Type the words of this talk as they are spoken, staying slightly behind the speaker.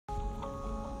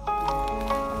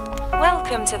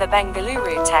Welcome to the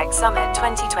Bengaluru Tech Summit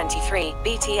 2023,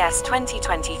 BTS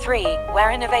 2023, where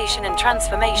innovation and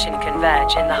transformation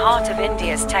converge in the heart of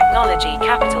India's technology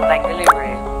capital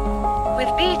Bengaluru. With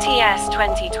BTS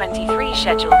 2023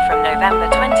 scheduled from November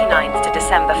 29th to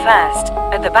December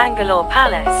 1st, at the Bangalore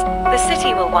Palace, the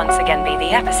city will once again be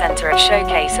the epicentre of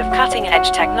showcase of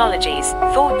cutting-edge technologies,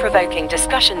 thought-provoking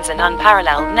discussions and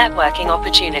unparalleled networking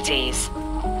opportunities.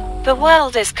 The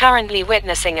world is currently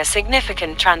witnessing a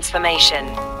significant transformation.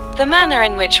 The manner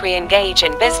in which we engage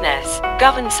in business,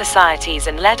 govern societies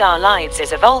and lead our lives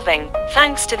is evolving,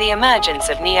 thanks to the emergence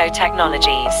of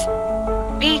neo-technologies.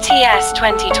 BTS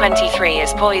 2023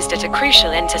 is poised at a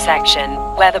crucial intersection,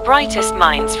 where the brightest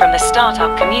minds from the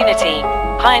startup community,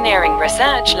 pioneering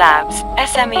research labs,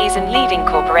 SMEs and leading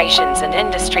corporations and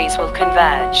industries will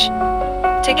converge.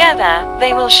 Together,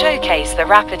 they will showcase the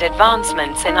rapid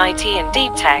advancements in IT and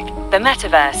DeepTech, the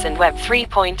Metaverse and Web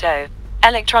 3.0,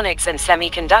 electronics and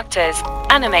semiconductors,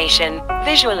 animation,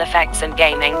 visual effects and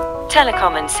gaming,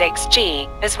 Telecom and 6G,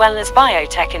 as well as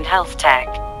Biotech and Health tech.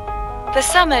 The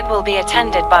summit will be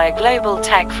attended by a global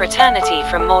tech fraternity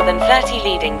from more than 30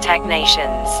 leading tech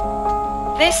nations.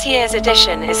 This year's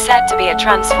edition is set to be a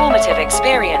transformative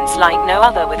experience like no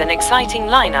other, with an exciting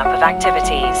lineup of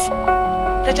activities.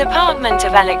 The Department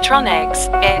of Electronics,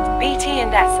 IT, BT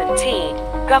and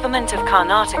S&T, Government of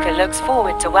Karnataka looks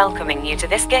forward to welcoming you to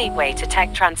this gateway to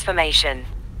tech transformation.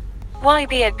 Why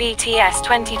be at BTS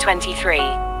 2023?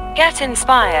 Get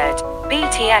inspired.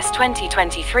 BTS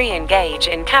 2023 engage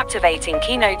in captivating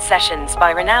keynote sessions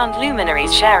by renowned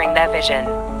luminaries sharing their vision.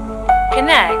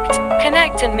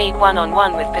 Connect and meet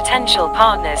one-on-one with potential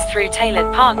partners through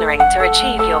tailored partnering to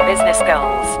achieve your business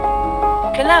goals.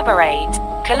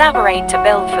 Collaborate to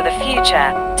build for the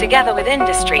future, together with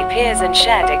industry peers and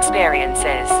shared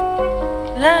experiences.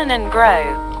 Learn and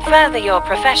grow. Further your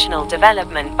professional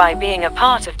development by being a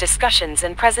part of discussions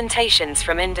and presentations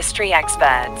from industry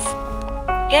experts.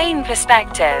 Gain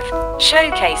perspective.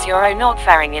 Showcase your own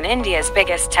offering in India's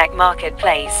biggest tech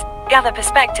marketplace. Gather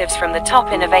perspectives from the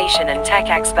top innovation and tech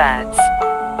experts.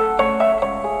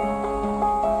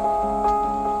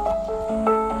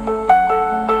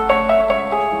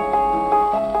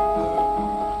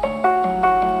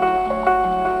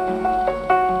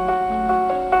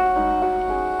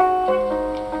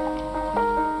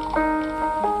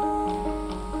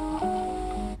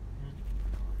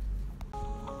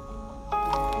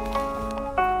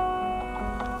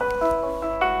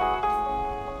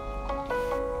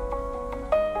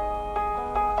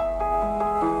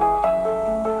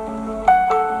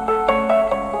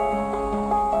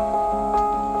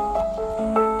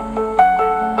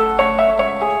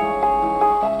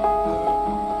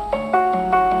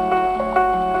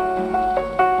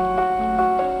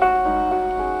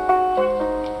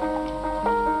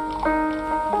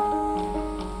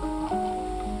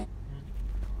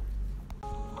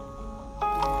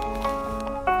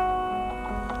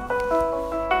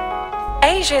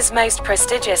 Asia's most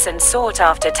prestigious and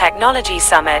sought-after technology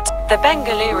summit, the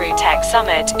Bengaluru Tech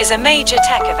Summit, is a major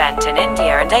tech event in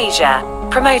India and Asia,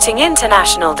 promoting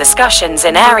international discussions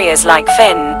in areas like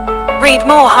Read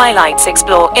more highlights.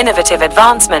 Explore innovative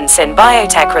advancements in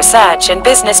biotech research and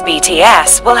business.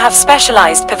 BTS will have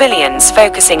specialized pavilions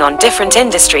focusing on different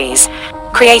industries,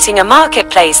 creating a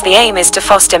marketplace. The aim is to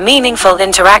foster meaningful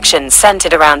interactions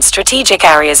centered around strategic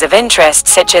areas of interest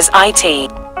such as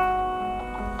IT,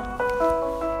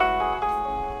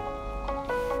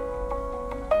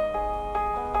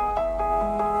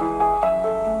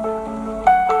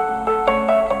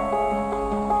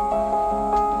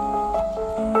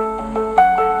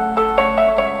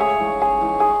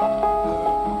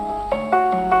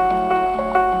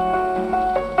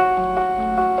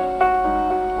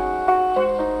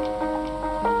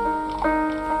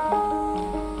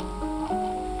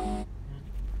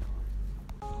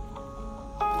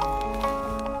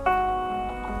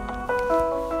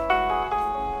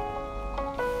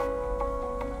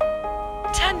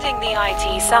 Attending the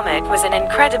IT Summit was an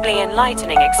incredibly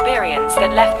enlightening experience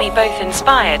that left me both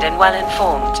inspired and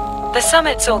well-informed. The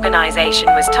summit's organization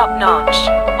was top-notch,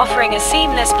 offering a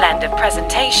seamless blend of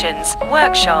presentations,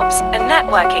 workshops, and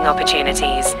networking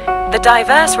opportunities. The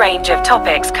diverse range of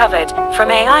topics covered,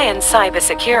 from AI and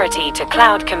cybersecurity to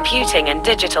cloud computing and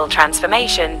digital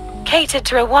transformation, catered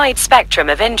to a wide spectrum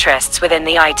of interests within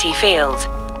the IT field.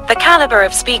 The caliber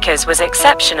of speakers was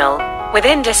exceptional, with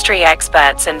industry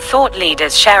experts and thought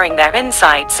leaders sharing their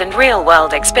insights and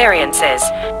real-world experiences.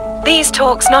 These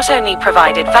talks not only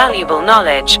provided valuable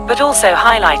knowledge, but also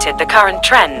highlighted the current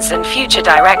trends and future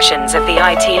directions of the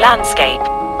IT landscape.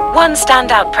 One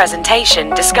standout presentation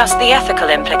discussed the ethical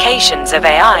implications of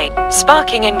AI,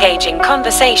 sparking engaging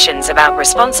conversations about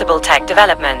responsible tech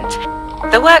development.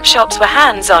 The workshops were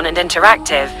hands-on and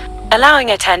interactive, allowing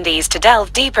attendees to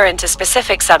delve deeper into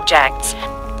specific subjects.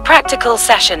 Practical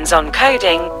sessions on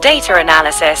coding, data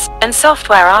analysis, and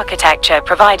software architecture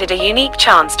provided a unique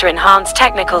chance to enhance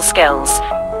technical skills.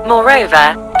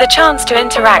 Moreover, the chance to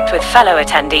interact with fellow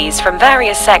attendees from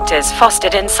various sectors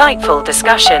fostered insightful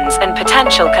discussions and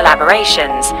potential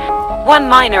collaborations. One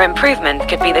minor improvement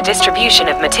could be the distribution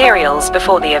of materials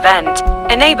before the event,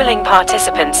 enabling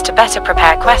participants to better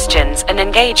prepare questions and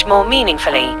engage more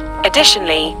meaningfully.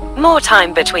 Additionally, more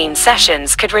time between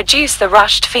sessions could reduce the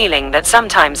rushed feeling that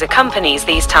sometimes accompanies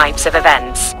these types of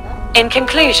events. In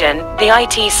conclusion, the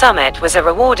IT Summit was a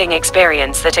rewarding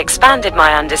experience that expanded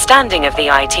my understanding of the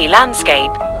IT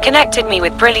landscape, connected me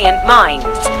with brilliant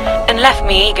minds, and left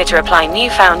me eager to apply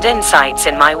newfound insights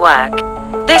in my work.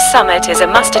 This summit is a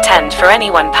must-attend for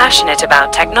anyone passionate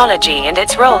about technology and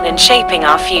its role in shaping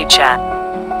our future.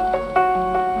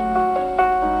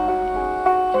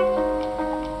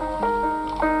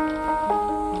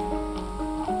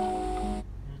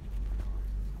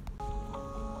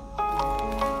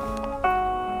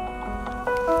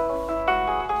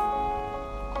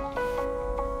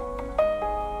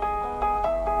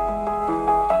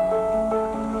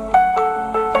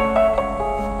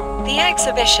 The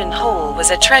exhibition hall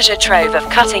was a treasure trove of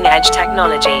cutting-edge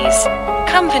technologies.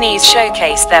 Companies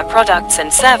showcased their products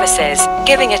and services,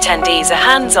 giving attendees a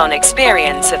hands-on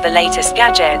experience of the latest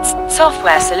gadgets,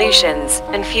 software solutions,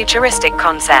 and futuristic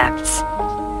concepts.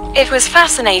 It was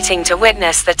fascinating to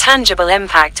witness the tangible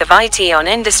impact of IT on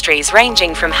industries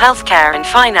ranging from healthcare and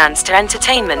finance to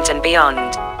entertainment and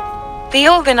beyond. The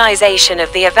organization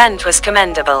of the event was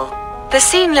commendable. The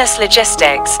seamless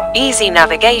logistics, easy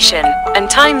navigation, and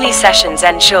timely sessions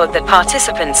ensured that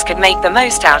participants could make the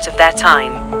most out of their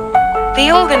time. The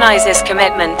organizers'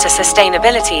 commitment to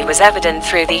sustainability was evident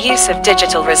through the use of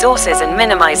digital resources and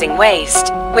minimizing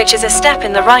waste, which is a step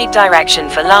in the right direction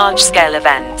for large-scale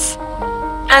events.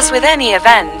 As with any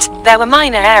event, there were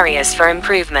minor areas for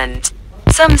improvement.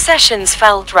 Some sessions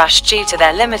felt rushed due to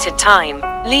their limited time,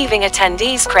 leaving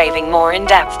attendees craving more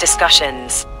in-depth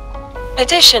discussions.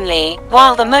 Additionally,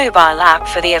 while the mobile app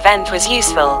for the event was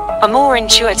useful, a more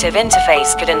intuitive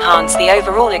interface could enhance the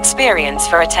overall experience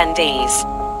for attendees.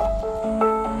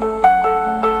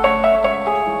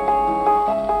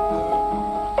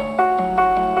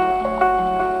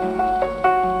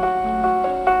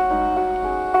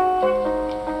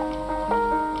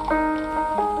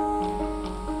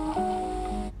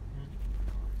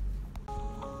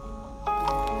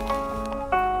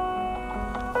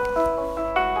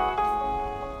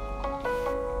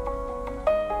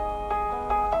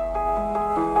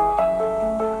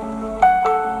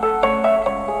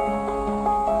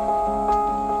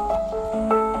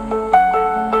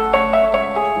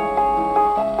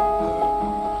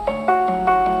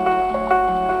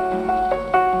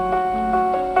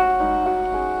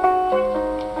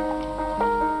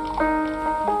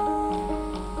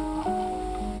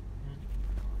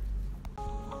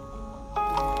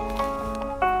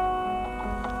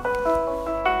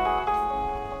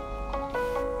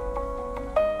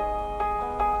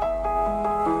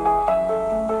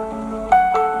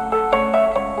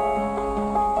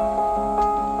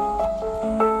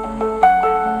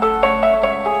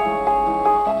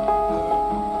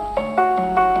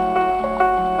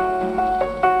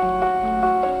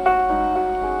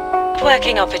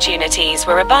 Networking opportunities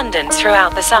were abundant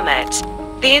throughout the summit.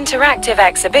 The interactive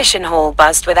exhibition hall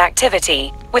buzzed with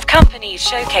activity, with companies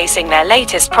showcasing their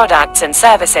latest products and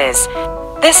services.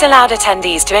 This allowed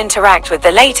attendees to interact with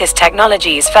the latest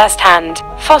technologies firsthand,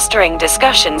 fostering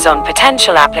discussions on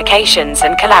potential applications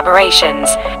and collaborations.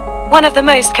 One of the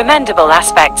most commendable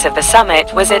aspects of the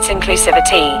summit was its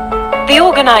inclusivity. The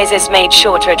organizers made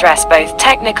sure to address both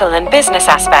technical and business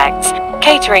aspects,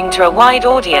 catering to a wide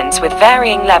audience with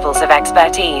varying levels of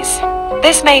expertise.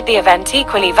 This made the event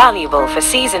equally valuable for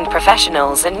seasoned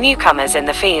professionals and newcomers in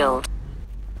the field.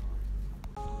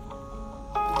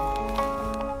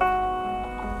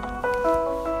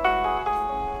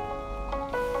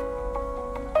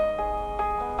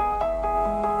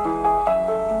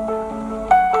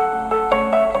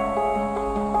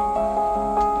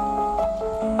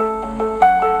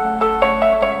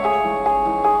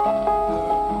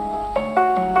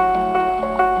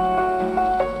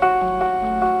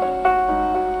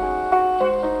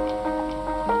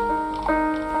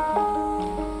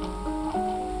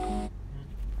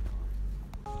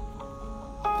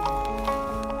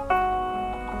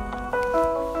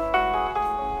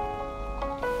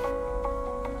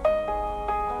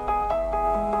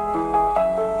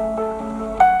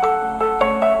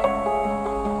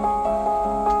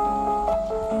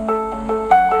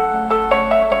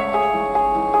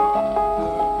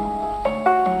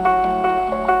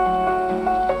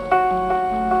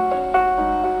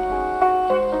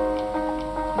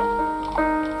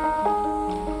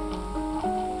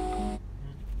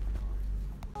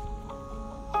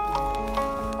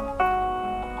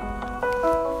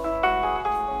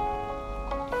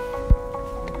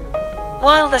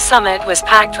 While the summit was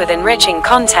packed with enriching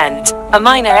content, a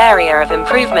minor area of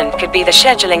improvement could be the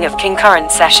scheduling of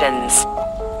concurrent sessions.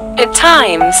 At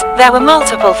times, there were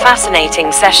multiple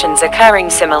fascinating sessions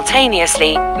occurring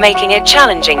simultaneously, making it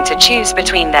challenging to choose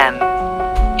between them.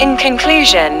 In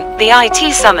conclusion, the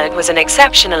IT Summit was an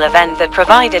exceptional event that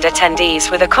provided attendees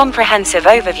with a comprehensive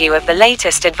overview of the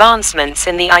latest advancements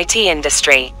in the IT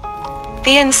industry.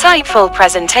 The insightful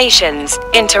presentations,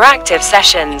 interactive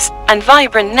sessions, and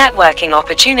vibrant networking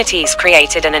opportunities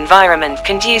created an environment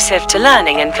conducive to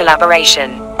learning and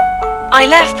collaboration. I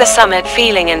left the summit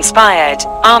feeling inspired,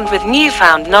 armed with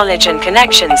newfound knowledge and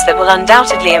connections that will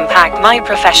undoubtedly impact my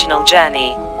professional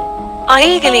journey. I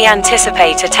eagerly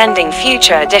anticipate attending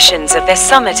future editions of this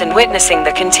summit and witnessing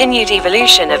the continued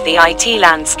evolution of the IT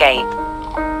landscape.